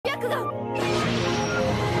Don't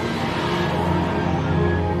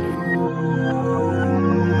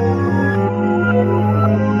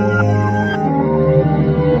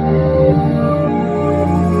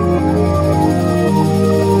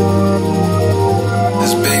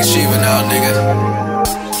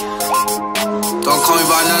call me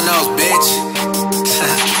by nothing else, bitch.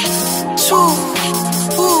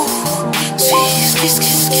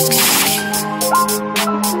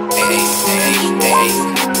 Hey.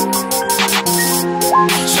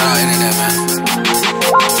 Shout out internet, man.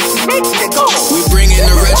 We bringin'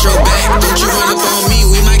 the retro back. Don't you run up on me,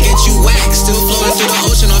 we might get you whacked. Still floating through the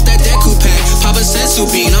ocean off that Deku pack. Pop a sensu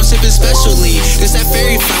bean, I'm sippin' special lean. This that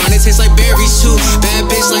fairy fountain, it tastes like berries too.